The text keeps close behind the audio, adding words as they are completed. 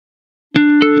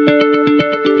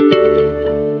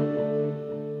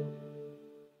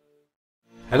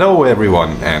Hello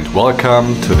everyone and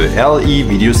welcome to the LE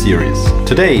video series.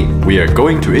 Today we are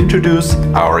going to introduce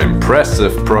our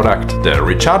impressive product, the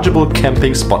rechargeable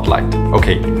camping spotlight.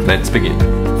 Okay, let's begin.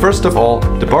 First of all,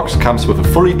 the box comes with a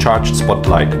fully charged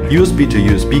spotlight, USB to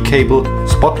USB cable,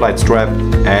 spotlight strap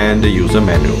and a user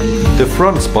manual. The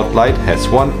front spotlight has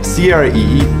one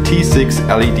CREE T6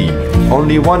 LED.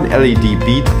 Only one LED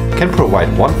bead can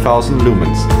provide 1000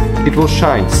 lumens. It will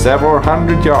shine several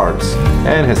hundred yards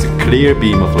and has a clear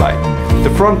beam of light. The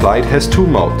front light has two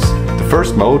modes. The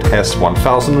first mode has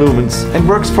 1000 lumens and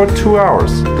works for 2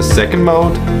 hours. The second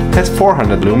mode has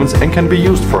 400 lumens and can be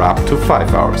used for up to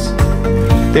 5 hours.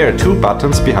 There are two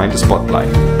buttons behind the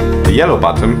spotlight. The yellow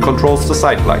button controls the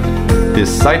side light.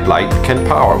 This side light can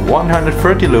power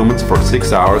 130 lumens for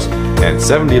 6 hours and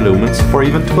 70 lumens for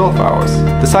even 12 hours.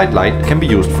 The side light can be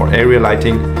used for area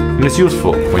lighting and is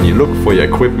useful when you look for your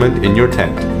equipment in your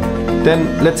tent.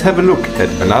 Then let's have a look at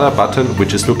another button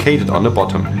which is located on the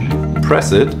bottom.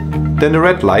 Press it, then the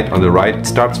red light on the right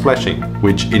starts flashing,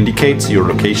 which indicates your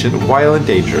location while in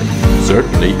danger.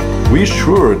 Certainly, we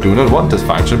sure do not want this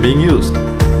function being used.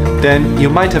 Then you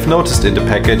might have noticed in the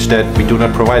package that we do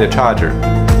not provide a charger.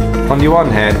 On the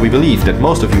one hand, we believe that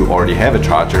most of you already have a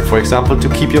charger, for example to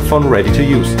keep your phone ready to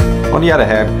use. On the other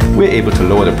hand, we're able to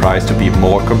lower the price to be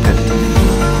more competitive.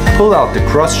 Pull out the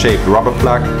cross-shaped rubber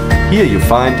plug. Here you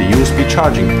find the USB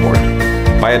charging port.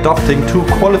 By adopting two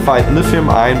qualified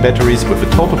lithium-ion batteries with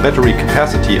a total battery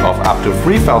capacity of up to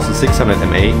 3600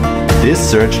 mAh, this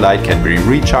searchlight can be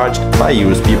recharged by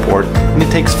USB port and it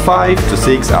takes 5 to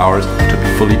 6 hours to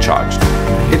be fully charged.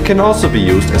 It can also be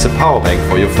used as a power bank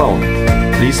for your phone.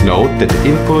 Please note that the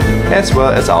input as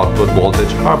well as output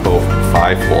voltage are both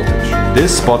 5 voltage.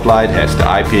 This spotlight has the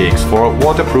IPX4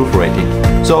 waterproof rating,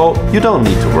 so you don't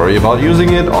need to worry about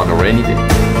using it on a rainy day.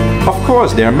 Of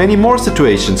course, there are many more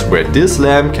situations where this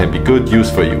lamp can be good use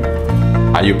for you.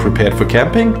 Are you prepared for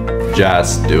camping?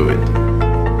 Just do it.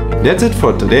 That's it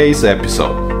for today's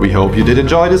episode. We hope you did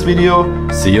enjoy this video.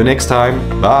 See you next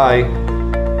time. Bye!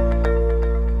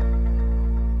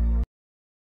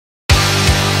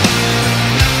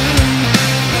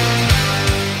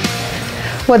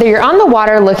 Whether you're on the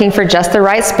water looking for just the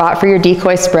right spot for your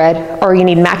decoy spread, or you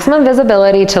need maximum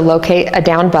visibility to locate a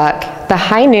downed buck, the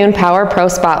High Noon Power Pro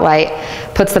Spotlight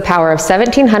puts the power of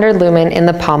 1700 lumen in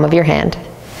the palm of your hand.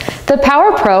 The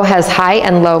Power Pro has high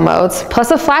and low modes,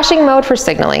 plus a flashing mode for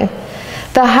signaling.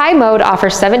 The high mode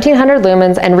offers 1700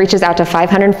 lumens and reaches out to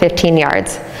 515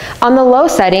 yards. On the low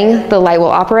setting, the light will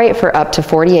operate for up to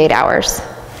 48 hours.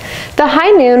 The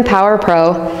High Noon Power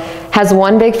Pro has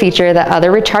one big feature that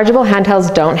other rechargeable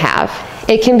handhelds don't have.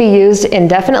 It can be used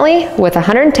indefinitely with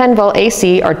 110 volt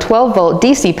AC or 12 volt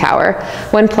DC power.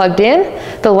 When plugged in,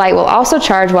 the light will also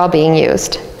charge while being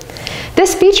used.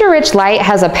 This feature-rich light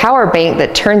has a power bank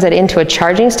that turns it into a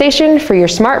charging station for your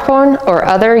smartphone or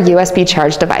other USB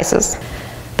charged devices.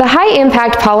 The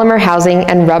high-impact polymer housing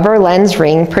and rubber lens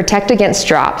ring protect against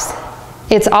drops.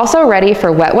 It's also ready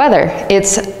for wet weather.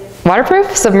 It's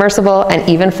waterproof, submersible, and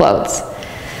even floats.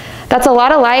 That's a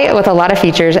lot of light with a lot of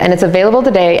features, and it's available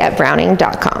today at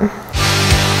browning.com.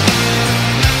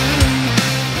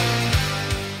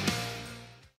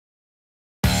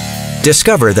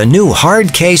 Discover the new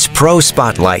Hardcase Pro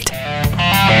Spotlight.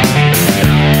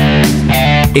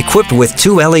 Equipped with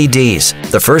two LEDs,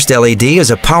 the first LED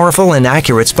is a powerful and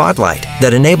accurate spotlight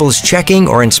that enables checking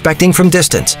or inspecting from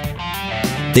distance.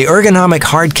 The ergonomic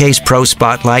Hardcase Pro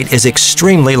Spotlight is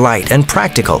extremely light and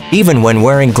practical, even when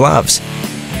wearing gloves.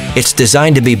 It's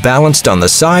designed to be balanced on the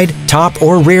side, top,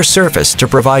 or rear surface to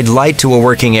provide light to a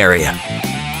working area.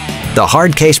 The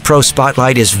Hardcase Pro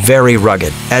Spotlight is very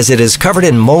rugged, as it is covered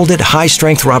in molded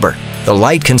high-strength rubber. The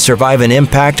light can survive an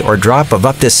impact or drop of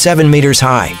up to 7 meters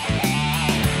high.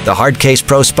 The Hardcase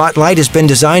Pro Spotlight has been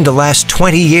designed to last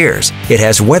 20 years. It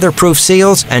has weatherproof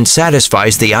seals and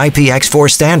satisfies the IPX4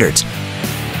 standards.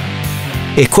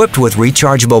 Equipped with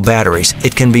rechargeable batteries,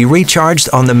 it can be recharged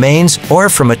on the mains or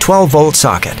from a 12-volt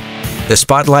socket. The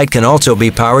Spotlight can also be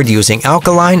powered using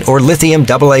alkaline or lithium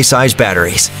AA size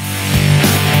batteries.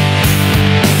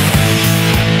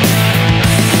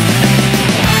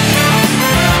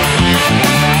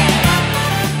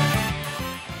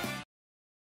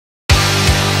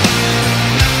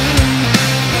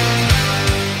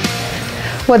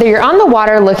 Whether you're on the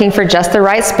water looking for just the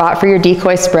right spot for your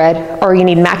decoy spread, or you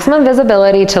need maximum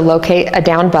visibility to locate a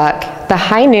downed buck, the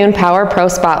High Noon Power Pro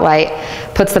Spotlight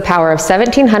puts the power of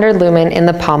 1700 lumen in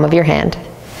the palm of your hand.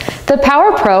 The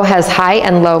Power Pro has high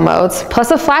and low modes,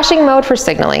 plus a flashing mode for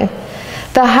signaling.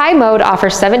 The high mode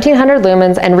offers 1700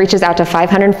 lumens and reaches out to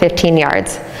 515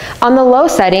 yards. On the low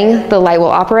setting, the light will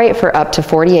operate for up to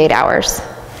 48 hours.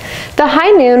 The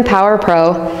High Noon Power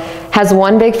Pro has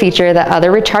one big feature that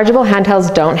other rechargeable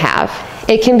handhelds don't have.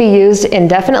 It can be used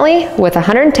indefinitely with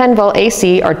 110 volt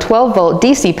AC or 12 volt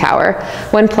DC power.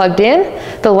 When plugged in,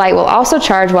 the light will also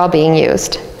charge while being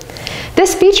used.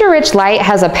 This feature-rich light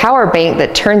has a power bank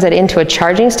that turns it into a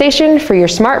charging station for your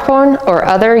smartphone or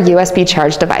other USB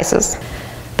charge devices.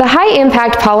 The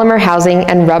high-impact polymer housing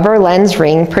and rubber lens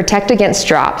ring protect against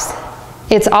drops.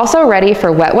 It's also ready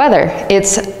for wet weather.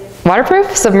 It's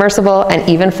waterproof, submersible, and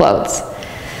even floats.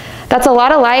 That's a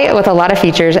lot of light with a lot of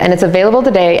features, and it's available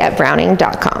today at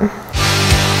browning.com.